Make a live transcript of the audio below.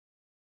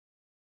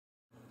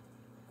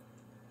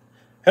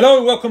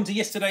Hello, welcome to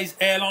Yesterday's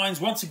Airlines.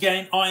 Once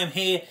again, I am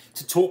here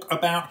to talk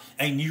about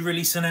a new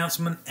release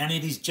announcement, and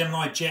it is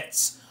Gemini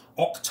Jet's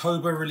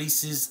October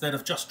releases that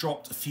have just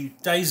dropped a few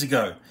days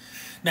ago.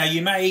 Now,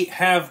 you may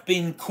have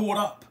been caught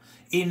up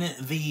in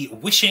the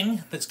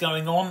wishing that's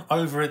going on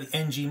over at the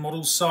NG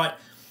Models site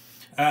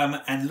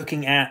and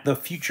looking at the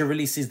future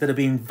releases that are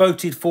being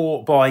voted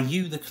for by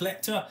you, the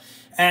collector,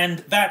 and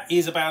that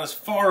is about as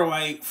far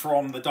away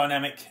from the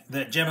dynamic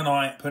that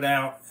Gemini put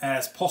out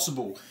as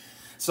possible.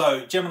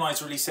 So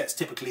Gemini's release sets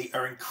typically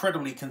are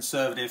incredibly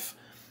conservative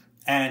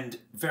and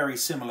very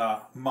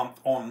similar month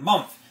on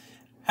month.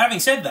 Having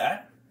said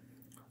that,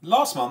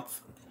 last month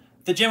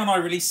the Gemini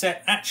release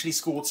set actually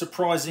scored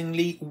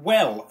surprisingly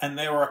well, and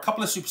there were a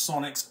couple of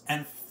supersonics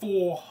and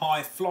 4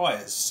 high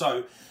flyers.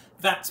 So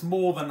that's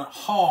more than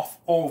half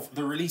of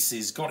the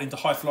releases got into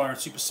high flyer and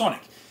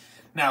supersonic.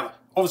 Now,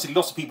 obviously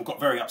lots of people got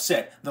very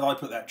upset that I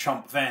put that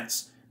Trump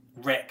Vance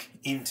wreck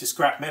into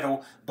scrap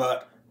metal,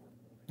 but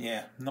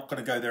yeah, not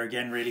going to go there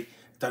again, really.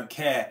 Don't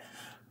care.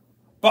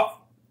 But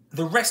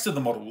the rest of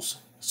the models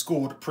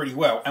scored pretty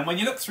well. And when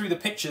you look through the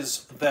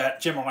pictures that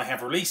Gemini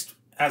have released,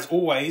 as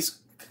always,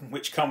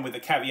 which come with the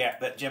caveat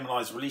that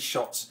Gemini's release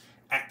shots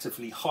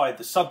actively hide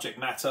the subject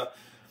matter,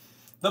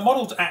 the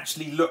models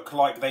actually look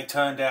like they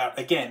turned out,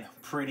 again,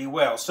 pretty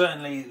well.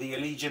 Certainly the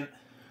Allegiant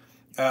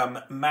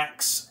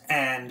Max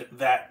and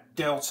that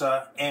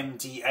Delta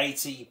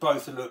MD-80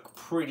 both look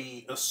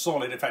pretty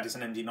solid. In fact, it's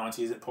an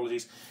MD-90, is it?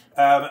 Apologies.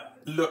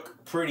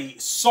 Look pretty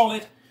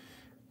solid.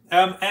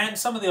 And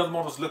some of the other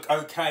models look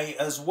okay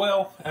as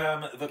well.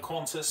 The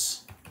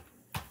Qantas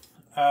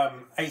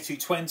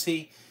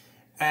A220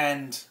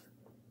 and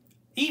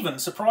even,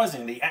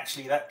 surprisingly,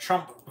 actually, that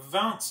Trump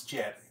Vance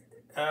jet.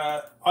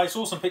 I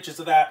saw some pictures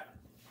of that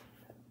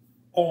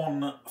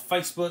on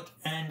Facebook,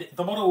 and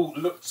the model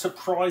looked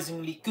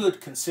surprisingly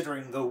good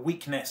considering the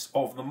weakness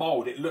of the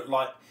mould. It looked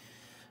like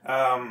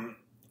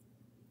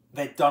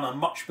they'd done a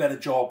much better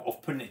job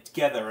of putting it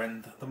together,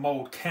 and the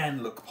mould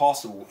can look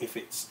passable if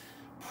it's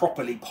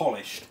properly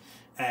polished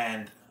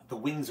and the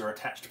wings are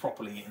attached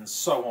properly and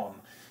so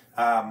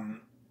on.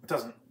 It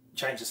doesn't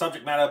change the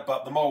subject matter,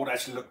 but the mould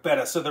actually looked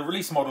better. So the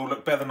release model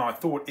looked better than I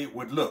thought it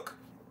would look.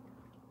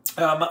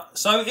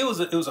 So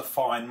it was a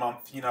fine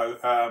month, you know,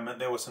 and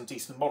there were some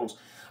decent models.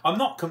 I'm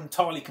not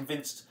entirely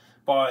convinced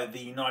by the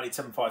United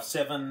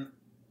 757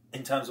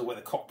 in terms of where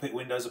the cockpit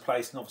windows are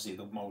placed, and obviously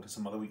the mould has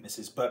some other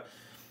weaknesses. But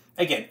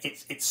again,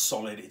 it's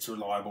solid, it's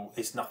reliable,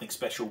 it's nothing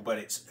special, but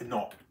it's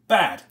not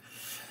bad.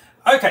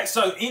 Okay,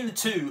 so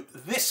into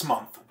this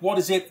month, what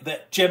is it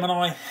that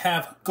Gemini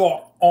have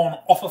got on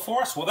offer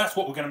for us? Well, that's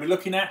what we're going to be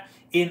looking at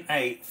in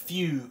a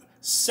few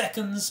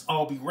seconds.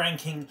 I'll be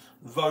ranking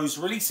those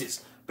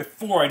releases.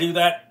 Before I do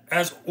that,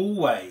 as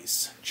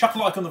always, chuck a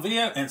like on the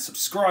video and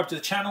subscribe to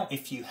the channel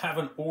if you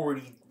haven't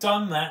already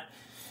done that.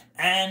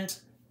 And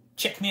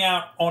check me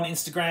out on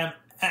Instagram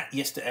at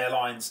Yester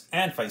Airlines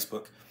and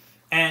Facebook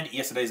and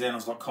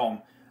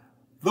yesterdaysairlines.com,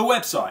 the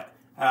website.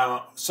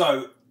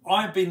 So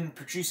I've been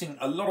producing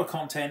a lot of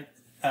content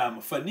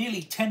for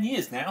nearly 10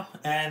 years now,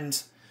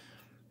 and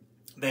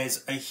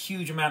there's a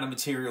huge amount of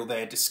material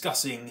there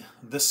discussing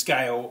the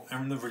scale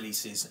and the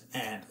releases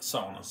and so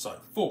on and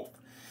so forth.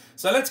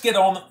 So let's get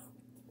on,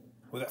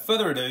 without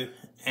further ado,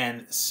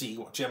 and see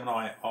what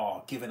Gemini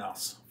are giving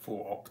us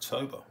for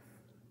October.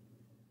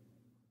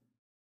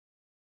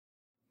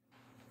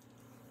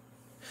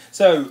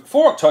 So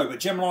for October,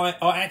 Gemini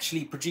are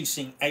actually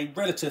producing a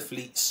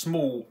relatively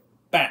small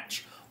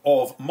batch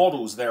of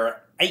models. There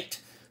are 8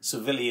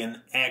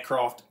 civilian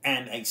aircraft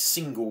and a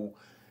single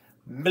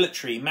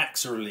military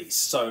MAX release.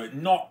 So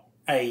not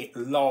a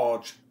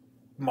large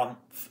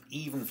month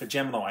even for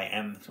Gemini,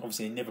 and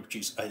obviously they never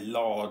produce a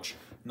large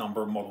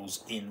number of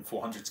models in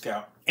 400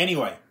 scale.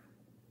 Anyway,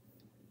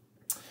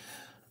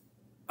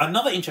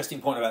 another interesting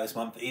point about this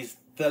month is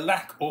the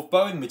lack of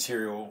Boeing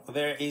material.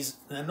 There is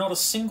not a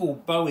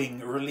single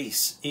Boeing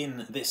release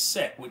in this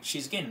set, which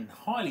is again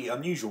highly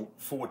unusual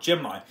for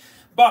Gemini.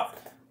 But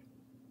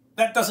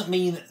that doesn't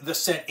mean the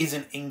set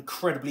isn't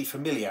incredibly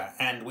familiar,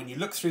 and when you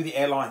look through the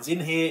airlines in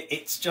here,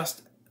 it's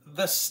just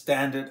the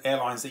standard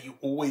airlines that you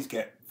always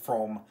get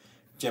from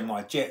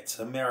Gemini Jets: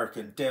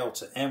 American,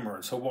 Delta,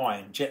 Emirates,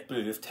 Hawaiian,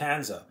 JetBlue,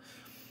 Lufthansa.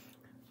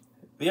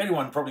 The only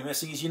one probably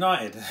missing is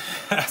United.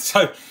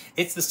 So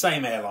it's the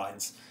same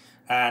airlines,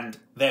 and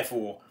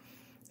therefore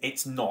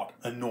it's not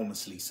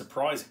enormously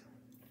surprising.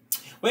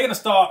 We're going to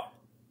start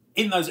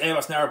in those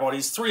Airbus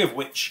narrowbodies, 3 of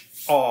which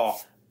are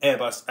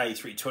Airbus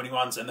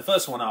A321s, and the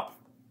first one up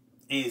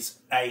is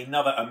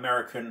another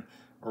American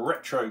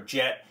retro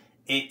jet.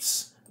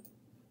 It's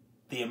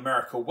the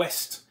America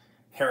West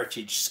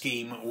heritage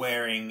scheme,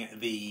 wearing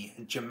the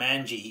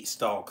Jumanji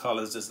style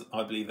colours, as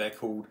I believe they're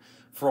called,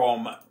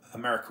 from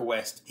America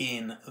West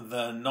in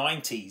the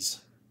 90s.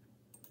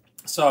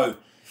 So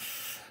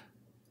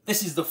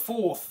this is the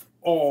 4th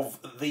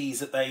of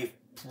these that they've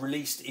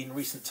released in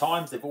recent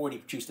times. They've already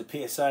produced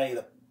the PSA,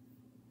 the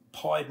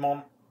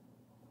Piedmont,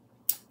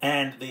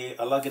 and the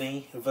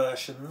Allegheny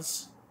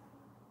versions.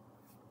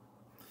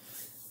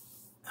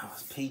 Oh,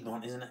 it's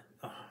Piedmont, isn't it?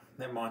 Oh,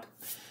 never mind.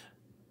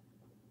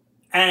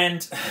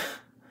 And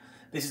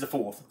this is the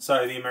fourth,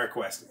 so the America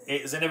West.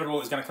 It was inevitable it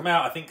was going to come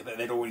out. I think that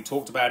they'd already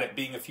talked about it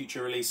being a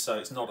future release, so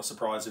it's not a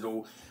surprise at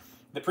all.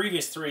 The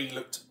previous three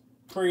looked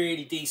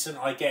pretty decent,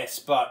 I guess,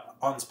 but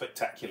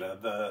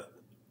unspectacular. The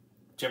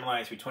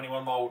Gemini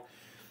A321 mold,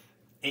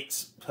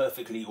 it's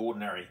perfectly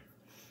ordinary.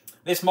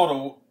 This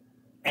model,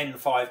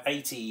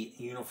 N580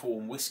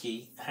 Uniform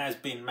Whiskey, has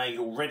been made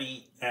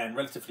already and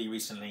relatively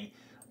recently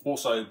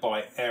also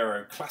by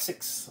Aero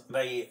Classics.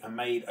 They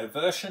made a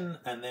version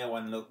and their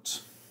one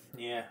looked,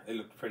 yeah, it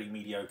looked pretty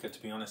mediocre,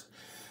 to be honest.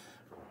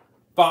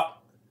 But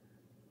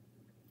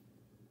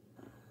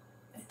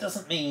it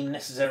doesn't mean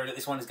necessarily that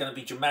this one is going to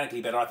be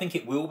dramatically better. I think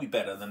it will be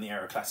better than the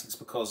Aero Classics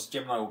because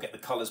Gemini will get the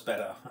colours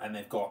better and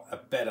they've got a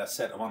better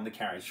set of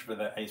undercarriage for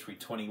the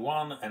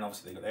A321 and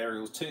obviously they've got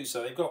aerials too,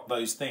 so they've got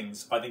those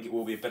things. I think it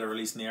will be a better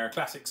release than the Aero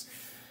Classics.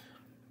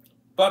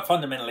 But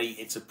fundamentally,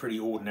 it's a pretty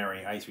ordinary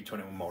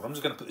A321 mold. I'm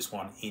just going to put this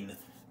one into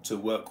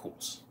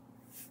Workhorse.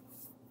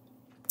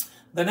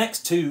 The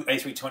next two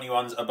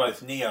A321s are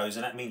both Neos,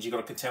 and that means you've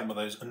got to contend with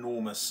those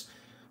enormous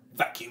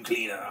vacuum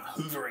cleaner,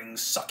 hoovering,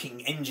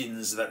 sucking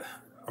engines that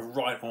are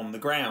right on the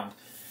ground.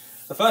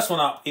 The first one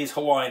up is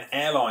Hawaiian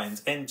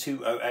Airlines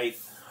N208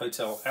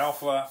 Hotel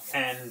Alpha,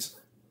 and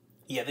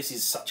yeah, this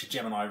is such a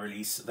Gemini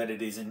release that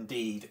it is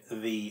indeed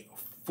the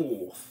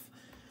fourth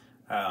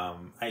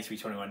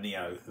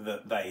A321neo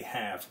that they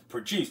have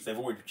produced. They've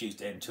already produced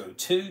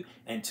N202,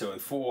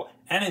 N204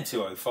 and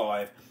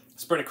N205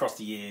 spread across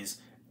the years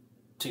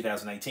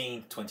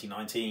 2018,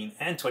 2019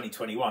 and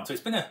 2021. So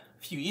it's been a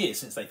few years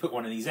since they put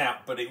one of these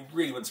out, but it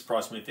really wouldn't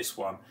surprise me if this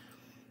one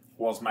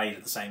was made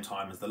at the same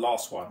time as the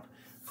last one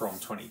from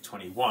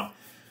 2021.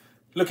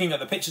 Looking at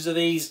the pictures of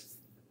these,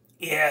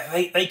 yeah,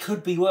 they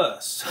could be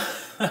worse.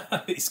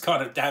 It's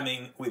kind of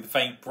damning with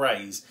faint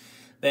praise.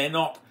 They're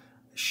not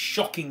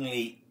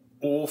shockingly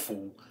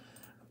awful,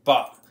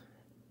 but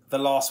the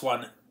last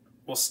one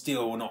was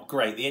still not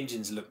great. The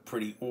engines look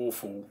pretty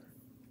awful.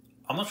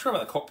 I'm not sure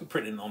about the cockpit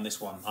printing on this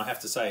one. I have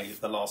to say,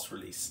 the last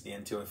release, the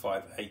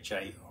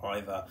N205HA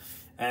either.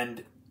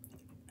 And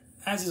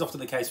as is often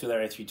the case with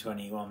their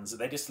A321s,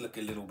 they just look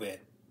a little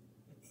bit,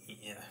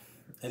 yeah,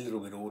 a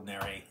little bit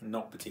ordinary,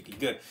 not particularly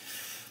good.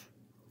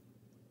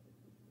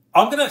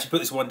 I'm going to actually put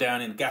this one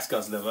down in gas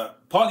guzzler,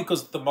 partly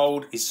because the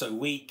mould is so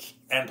weak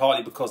and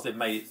partly because they've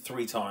made it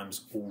 3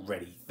 times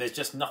already. There's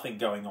just nothing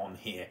going on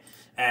here.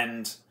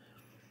 And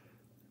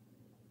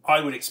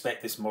I would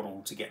expect this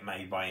model to get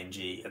made by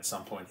NG at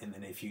some point in the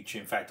near future.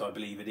 In fact, I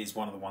believe it is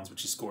one of the ones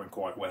which is scoring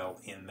quite well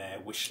in their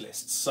wish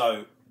list.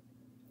 So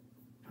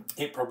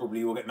it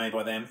probably will get made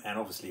by them, and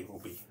obviously it will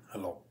be a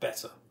lot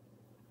better.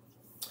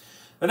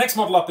 The next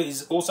model up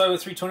is also a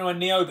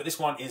 321neo, but this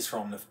one is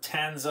from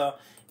Lufthansa.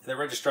 The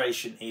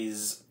registration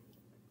is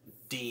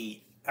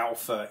D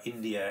Alpha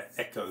India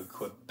Echo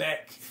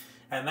Quebec,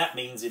 and that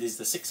means it is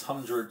the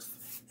 600th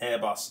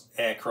Airbus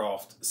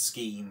aircraft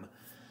scheme,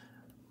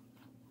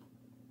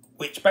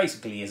 which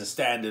basically is a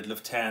standard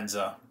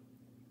Lufthansa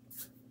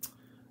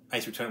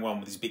A321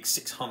 with these big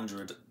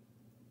 600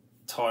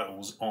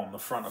 titles on the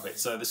front of it.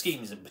 So the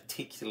scheme isn't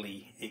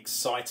particularly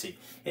exciting.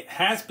 It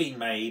has been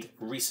made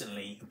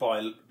recently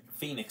by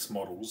Phoenix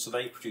Models, so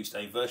they produced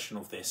a version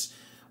of this,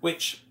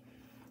 which,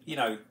 you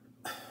know,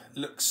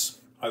 looks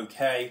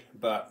okay,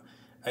 but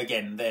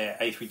again, their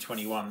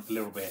A321 a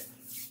little bit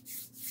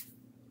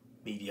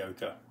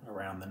mediocre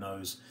around the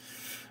nose.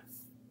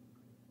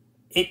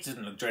 It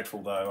didn't look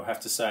dreadful though, I have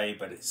to say,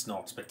 but it's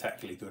not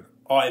spectacularly good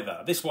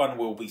either. This one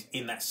will be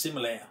in that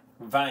similar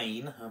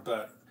vein,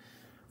 but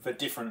for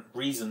different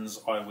reasons,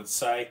 I would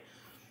say.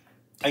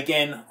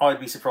 Again, I'd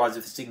be surprised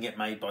if this didn't get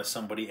made by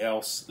somebody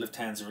else.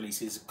 Lufthansa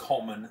releases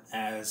common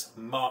as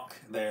muck.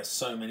 There are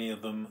so many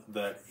of them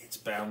that it's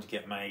bound to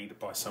get made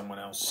by someone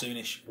else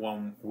soonish,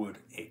 one would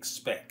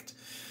expect.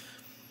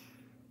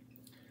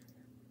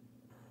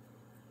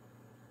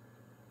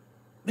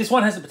 This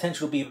one has the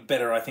potential to be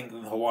better, I think,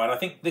 than the Hawaiian. I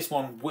think this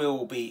one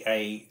will be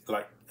a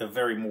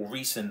very more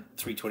recent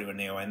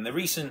 321neo, and the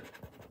recent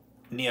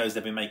Neos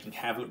they've been making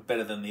have looked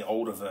better than the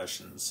older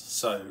versions.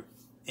 So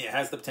it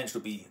has the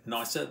potential to be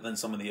nicer than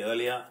some of the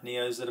earlier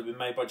Neos that have been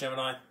made by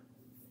Gemini.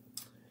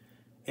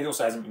 It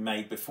also hasn't been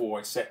made before,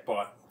 except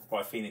by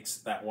Phoenix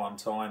that one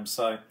time.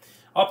 So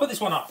I'll put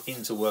this one up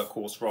into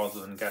Workhorse rather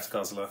than Gas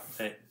Guzzler.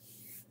 It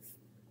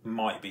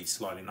might be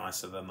slightly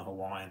nicer than the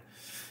Hawaiian,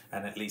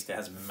 and at least it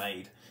hasn't been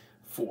made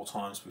 4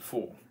 times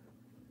before.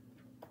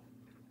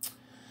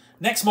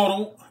 Next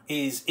model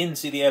is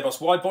into the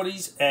Airbus wide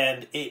bodies,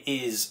 and it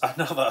is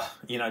another,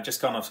 you know, just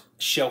kind of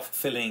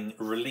shelf-filling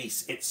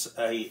release. It's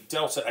a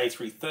Delta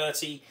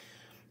A330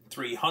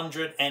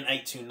 300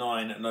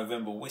 N829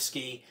 November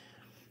Whiskey.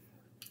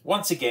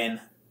 Once again,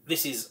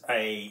 this is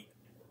a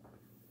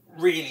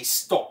really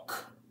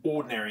stock,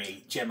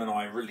 ordinary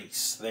Gemini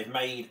release. They've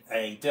made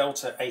a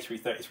Delta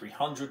A330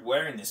 300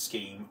 wearing this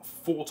scheme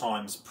 4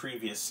 times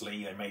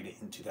previously. They made it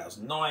in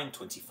 2009,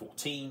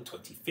 2014,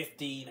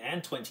 2015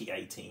 and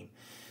 2018.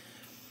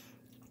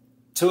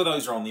 2 of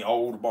those are on the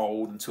old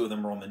mould and 2 of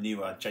them are on the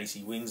newer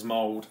JC Wings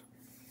mould.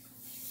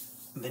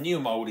 The new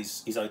mould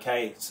is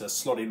okay. It's a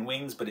slot-in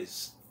wings, but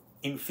it's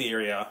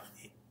inferior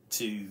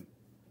to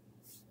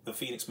the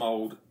Phoenix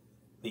mould.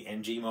 The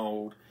NG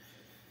mould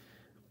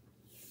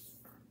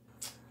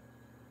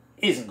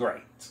isn't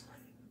great.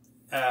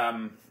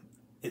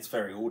 It's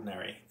very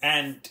ordinary.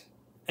 And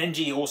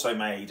NG also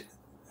made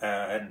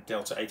a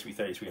Delta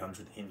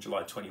A330-300 in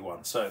July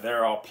 21. So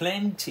there are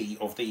plenty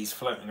of these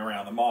floating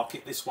around the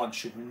market. This one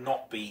should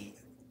not be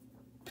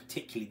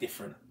particularly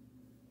different,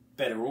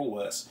 better or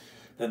worse,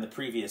 than the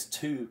previous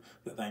two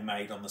that they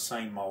made on the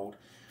same mould.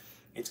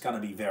 It's going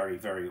to be very,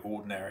 very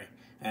ordinary.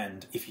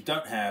 And if you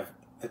don't have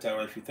a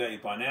Delta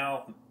A330 by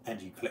now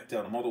and you collect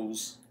Delta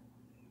models,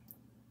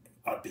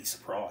 I'd be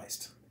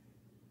surprised.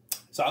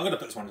 So I'm going to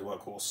put this one as a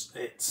workhorse.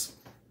 It's,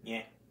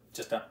 yeah,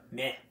 just a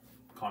meh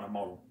kind of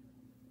model.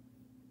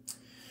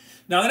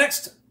 Now the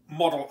next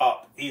model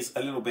up is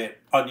a little bit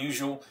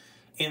unusual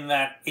in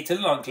that it's a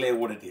little unclear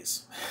what it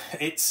is.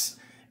 It's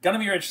going to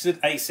be registered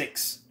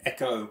A6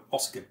 Echo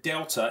Oscar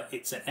Delta.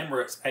 It's an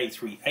Emirates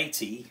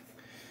A380,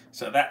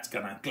 so that's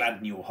going to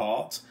gladden your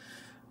heart.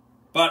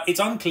 But it's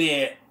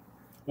unclear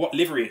what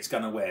livery it's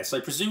going to wear.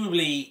 So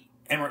presumably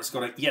Emirates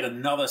got yet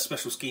another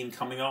special scheme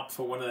coming up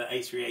for one of the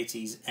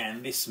A380s,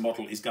 and this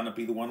model is going to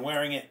be the one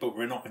wearing it, but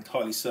we're not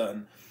entirely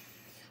certain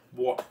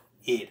what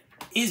it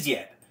is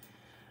yet.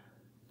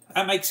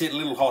 That makes it a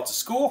little hard to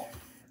score,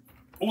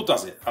 or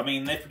does it? I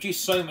mean, they've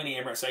produced so many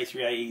Emirates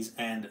A380s,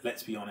 and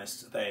let's be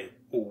honest, they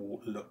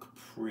all look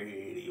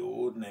pretty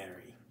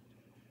ordinary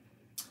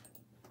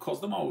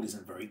because the mould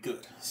isn't very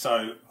good.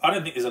 So I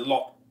don't think there's a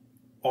lot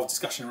of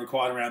discussion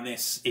required around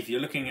this. If you're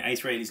looking at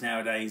A380s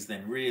nowadays,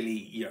 then really,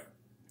 you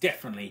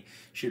definitely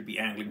should be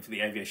angling for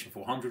the Aviation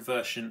 400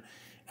 version,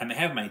 and they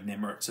have made an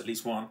Emirates, at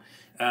least one,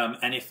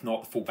 and if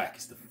not, the fallback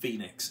is the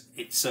Phoenix.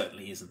 It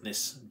certainly isn't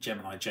this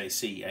Gemini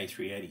JC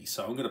A380,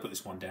 so I'm going to put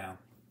this one down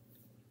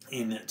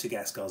into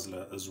gas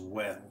guzzler as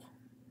well.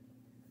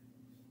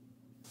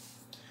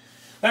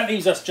 That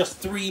leaves us just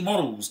 3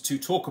 models to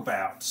talk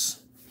about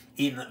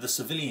in the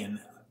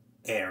civilian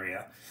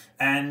area,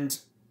 and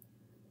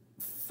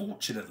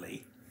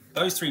fortunately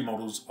those 3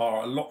 models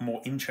are a lot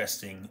more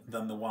interesting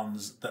than the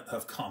ones that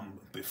have come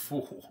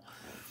before.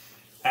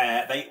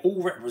 They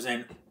all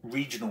represent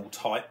regional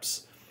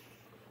types,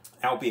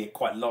 albeit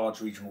quite large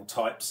regional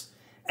types,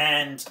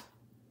 and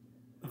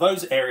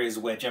those areas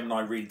where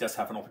Gemini really does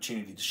have an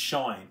opportunity to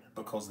shine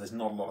because there's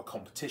not a lot of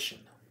competition.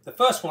 The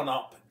first one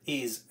up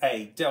is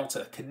a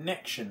Delta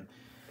Connection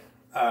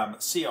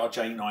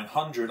CRJ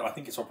 900. I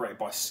think it's operated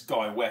by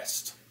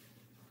SkyWest.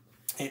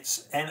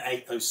 It's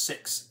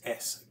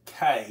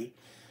N806SK,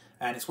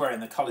 and it's wearing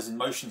the Colours in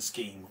Motion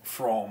scheme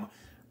from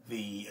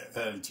the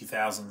early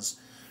 2000s.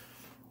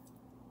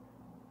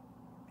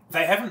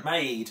 They haven't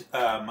made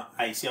a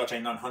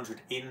CRJ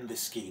 900 in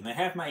this scheme. They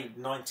have made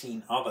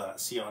 19 other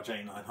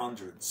CRJ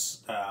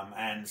 900s,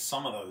 and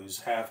some of those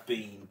have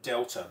been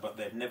Delta, but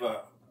they've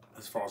never,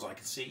 as far as I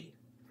can see,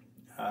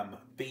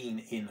 been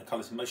in the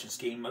Colours in Motion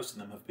scheme. Most of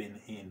them have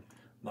been in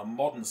the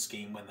modern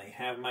scheme when they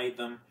have made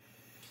them.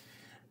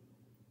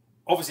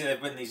 Obviously, there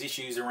have been these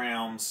issues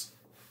around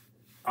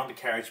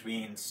undercarriage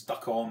being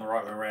stuck on the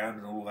right way around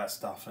and all that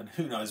stuff, and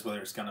who knows whether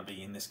it's going to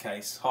be in this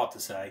case. Hard to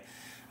say.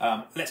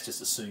 Let's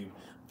just assume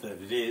that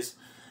it is,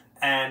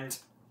 and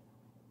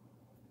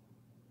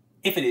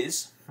if it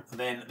is,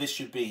 then this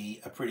should be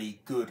a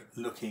pretty good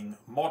looking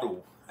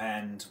model,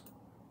 and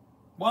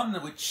one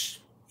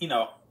which, you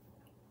know,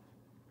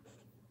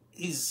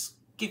 is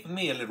giving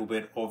me a little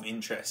bit of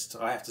interest.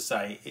 I have to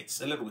say, it's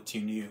a little bit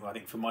too new, I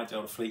think, for my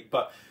Delta fleet,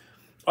 but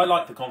I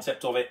like the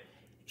concept of it. It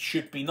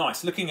should be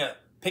nice. Looking at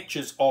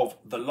pictures of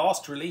the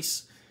last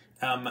release,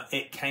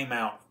 it came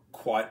out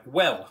quite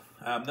well.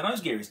 The nose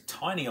gear is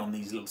tiny on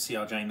these little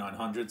CRJ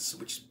 900s,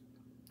 which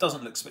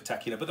doesn't look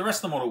spectacular, but the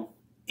rest of the model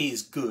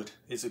is good.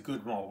 It's a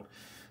good mould.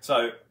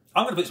 So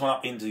I'm going to put this one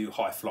up into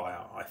high flyer,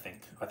 I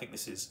think. I think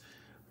this is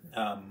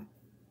a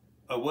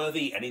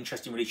worthy and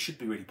interesting release. Should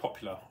be really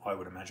popular, I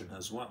would imagine,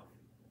 as well.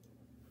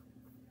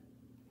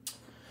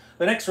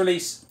 The next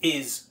release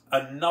is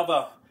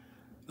another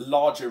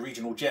larger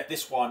regional jet.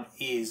 This one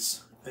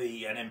is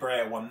an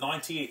Embraer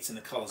 190. It's in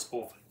the colours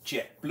of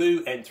jet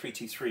blue,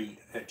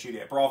 N323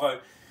 Juliet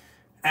Bravo,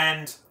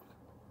 and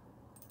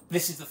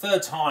this is the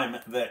 3rd time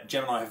that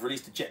Gemini have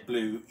released a jet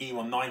blue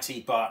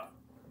E190, but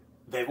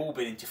they've all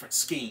been in different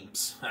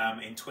schemes.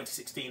 In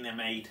 2016 they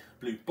made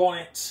blue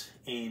bonnet.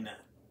 In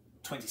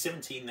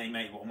 2017 they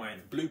made one wearing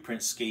the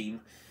blueprint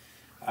scheme,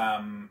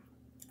 and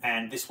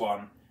this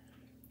one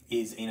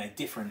is in a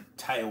different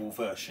tail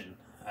version,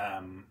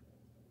 and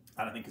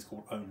I think it's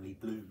called Only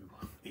Blue,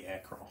 the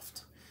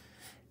aircraft.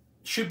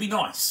 Should be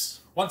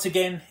nice. Once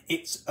again,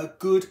 it's a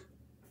good,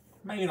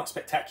 maybe not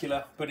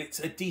spectacular, but it's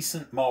a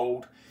decent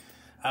mould.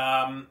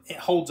 It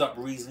holds up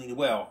reasonably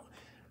well.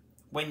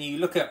 When you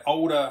look at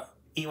older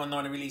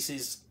E190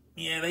 releases,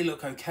 yeah, they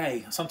look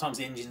okay. Sometimes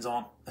the engines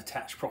aren't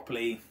attached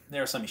properly.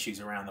 There are some issues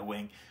around the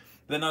wing.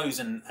 The nose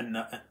and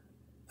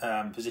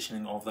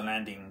positioning of the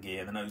landing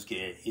gear, the nose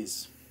gear,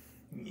 is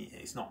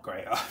it's not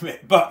great, I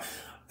admit, but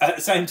at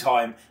the same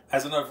time,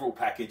 as an overall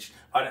package,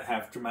 I don't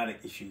have dramatic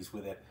issues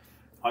with it.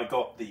 I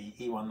got the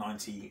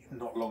E190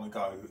 not long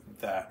ago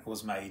that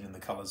was made in the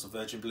colours of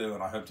Virgin Blue,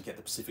 and I hope to get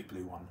the Pacific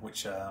Blue one,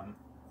 which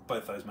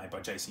both those made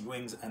by JC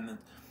Wings, and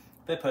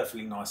they're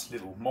perfectly nice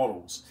little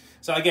models.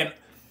 So again,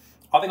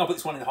 I think I'll put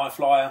this one in High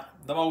Flyer.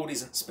 The mould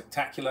isn't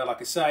spectacular, like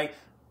I say,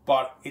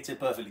 but it's a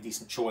perfectly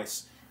decent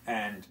choice,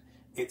 and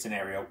it's an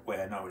area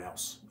where no one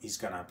else is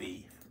going to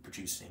be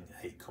producing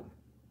a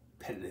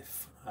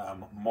competitive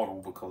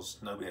model because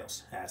nobody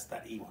else has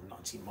that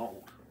E190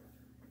 mould.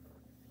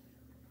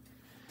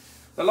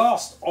 The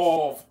last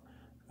of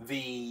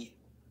the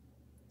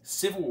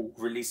civil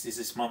releases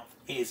this month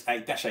is a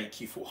Dash 8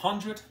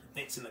 Q400.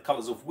 It's in the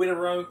colours of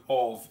Widerøe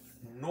of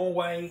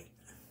Norway.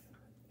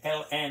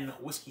 LN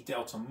Whiskey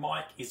Delta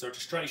Mike is the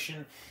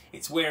registration.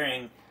 It's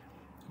wearing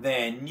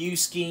their new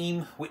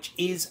scheme, which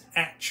is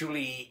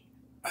actually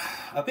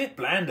a bit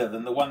blander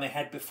than the one they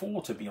had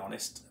before, to be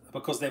honest,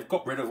 because they've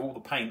got rid of all the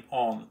paint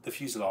on the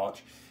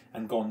fuselage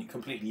and gone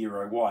completely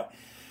Euro white.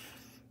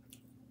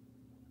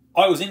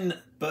 I was in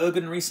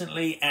Bergen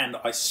recently and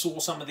I saw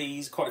some of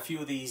these, quite a few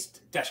of these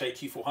Dash 8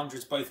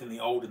 Q400s, both in the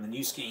old and the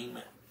new scheme.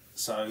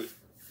 So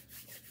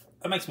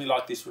it makes me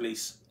like this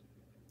release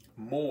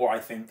more, I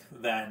think,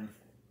 than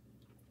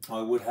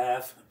I would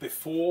have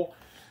before.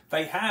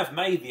 They have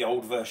made the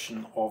old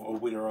version of a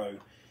Widerøe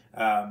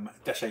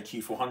Dash 8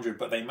 Q400,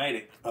 but they made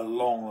it a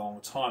long,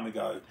 long time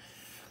ago.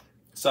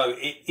 So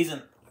it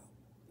isn't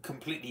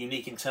completely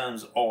unique in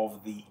terms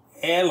of the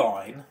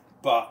airline,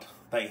 but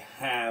they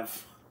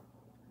have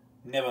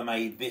never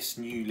made this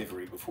new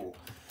livery before.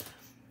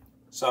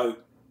 So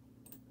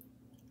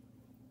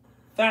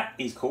that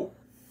is cool,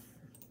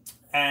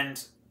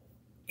 and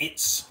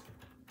it's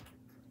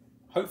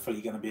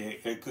hopefully going to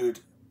be a good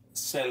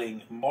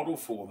selling model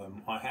for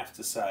them, I have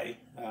to say.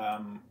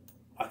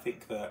 I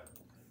think that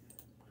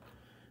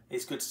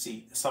it's good to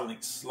see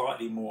something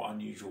slightly more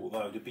unusual,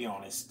 though, to be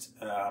honest.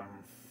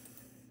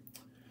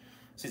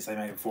 Since they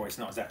made it before, it's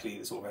not exactly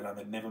the sort of airline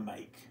they'd never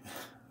make.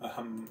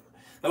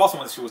 The last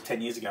one I saw was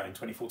 10 years ago in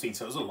 2014,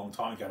 so it was a long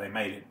time ago they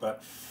made it.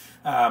 But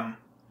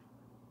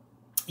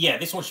yeah,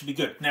 this one should be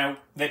good. Now,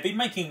 they've been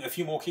making a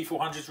few more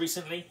Q400s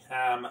recently.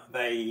 Them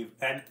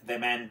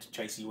and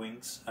JC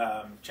Wings.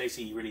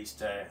 JC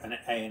released an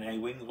A&A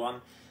Wings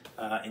one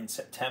in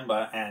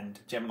September, and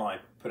Gemini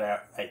put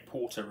out a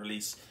Porter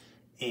release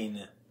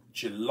in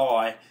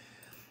July.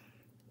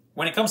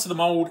 When it comes to the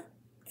mould,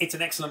 it's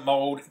an excellent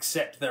mould,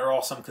 except there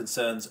are some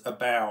concerns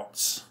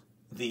about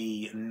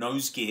the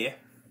nose gear.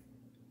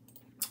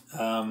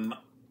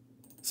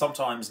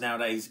 Sometimes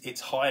nowadays it's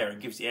higher and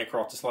gives the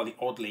aircraft a slightly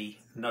oddly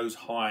nose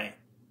high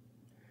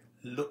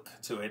look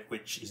to it,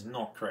 which is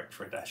not correct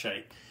for a Dash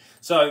 8.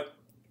 So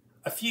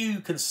a few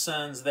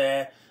concerns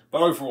there,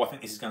 but overall I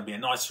think this is going to be a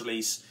nice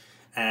release,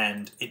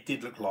 and it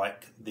did look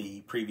like the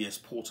previous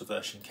Porter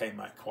version came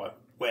out quite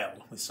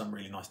well with some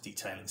really nice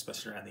detailing,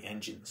 especially around the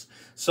engines.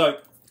 So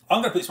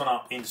I'm going to put this one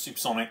up into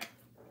Supersonic.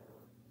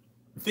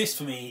 This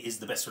for me is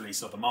the best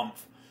release of the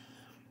month.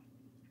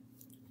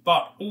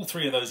 But all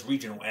three of those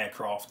regional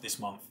aircraft this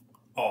month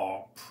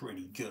are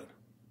pretty good.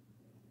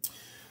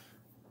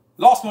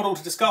 Last model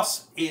to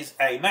discuss is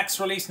a MAX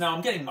release. Now,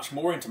 I'm getting much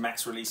more into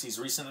MAX releases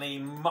recently,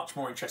 much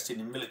more interested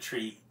in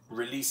military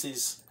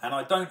releases, and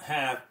I don't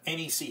have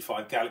any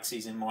C5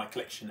 Galaxies in my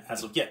collection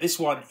as of yet. This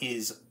one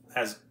is,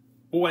 as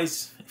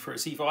always, for a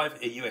C5,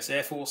 a US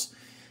Air Force.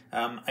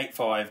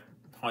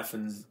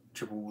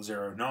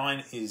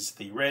 85-0009 is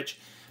the reg,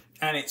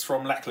 and it's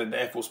from Lackland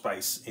Air Force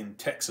Base in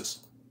Texas.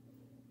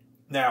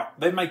 Now,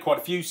 they've made quite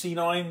a few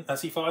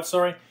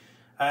C5s,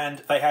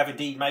 and they have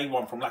indeed made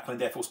one from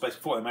Lackland Air Force Base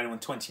before. They made one in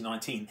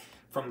 2019.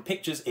 From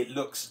pictures, it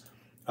looks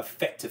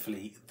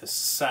effectively the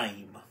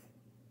same.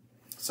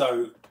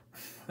 So,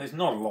 there's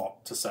not a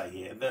lot to say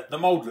here. The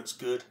mould looks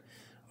good.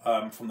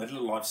 From the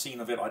little I've seen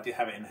of it, I did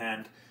have it in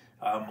hand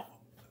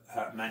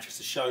at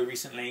Manchester Show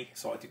recently,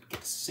 so I did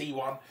get to see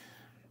one.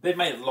 They've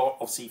made a lot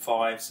of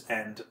C5s,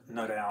 and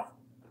no doubt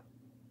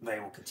they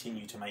will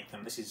continue to make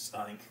them. This is,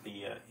 I think,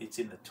 it's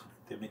in the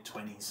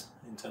mid-20s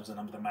in terms of the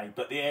number they made.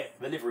 But the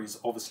liveries,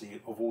 obviously,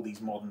 of all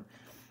these modern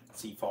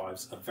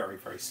C5s are very,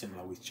 very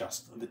similar, with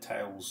just the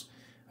tails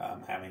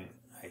having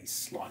a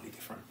slightly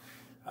different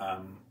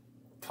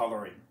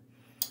colouring.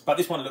 But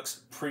this one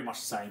looks pretty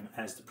much the same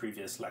as the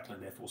previous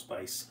Lackland Air Force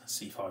Base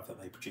C5 that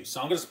they produced.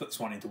 So I'm going to put this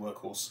one into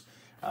Workhorse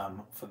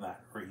for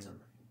that reason.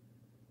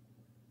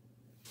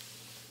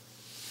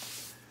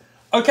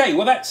 Okay,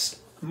 well, that's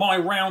my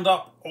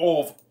roundup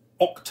of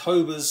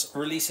October's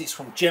releases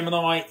from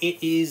Gemini.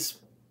 It is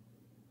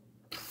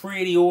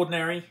pretty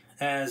ordinary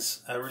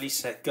as a release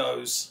set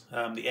goes.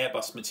 The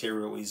Airbus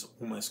material is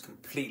almost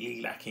completely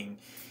lacking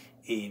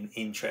in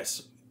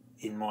interest,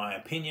 in my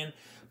opinion.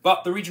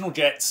 But the regional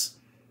jets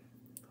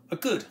are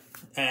good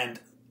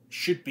and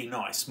should be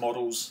nice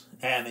models.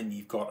 And then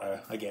you've got,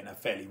 again, a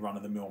fairly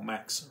run-of-the-mill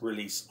MAX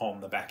release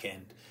on the back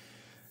end.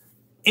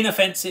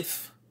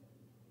 Inoffensive,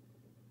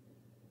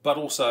 but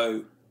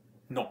also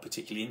not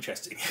particularly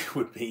interesting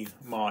would be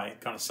my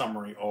kind of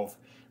summary of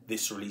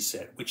this release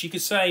set, which you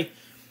could say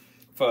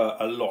for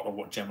a lot of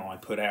what Gemini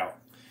put out.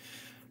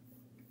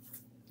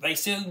 They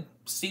still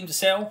seem to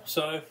sell,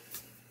 so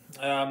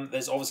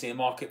there's obviously a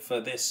market for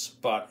this,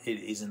 but it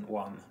isn't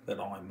one that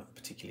I'm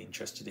particularly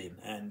interested in.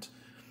 And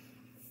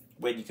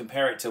when you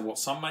compare it to what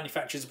some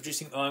manufacturers are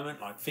producing at the moment,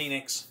 like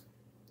Phoenix,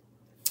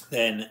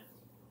 then,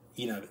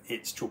 you know,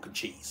 it's chalk and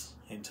cheese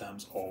in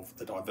terms of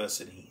the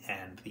diversity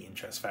and the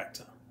interest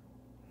factor.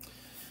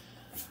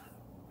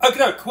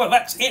 Okay, well,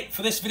 that's it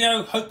for this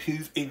video. Hope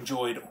you've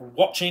enjoyed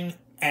watching,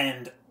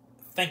 and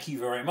thank you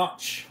very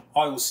much.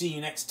 I will see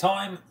you next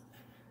time.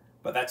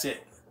 But that's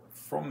it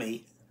from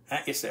me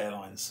at Yes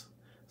Airlines,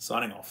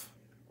 signing off.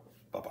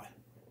 Bye-bye.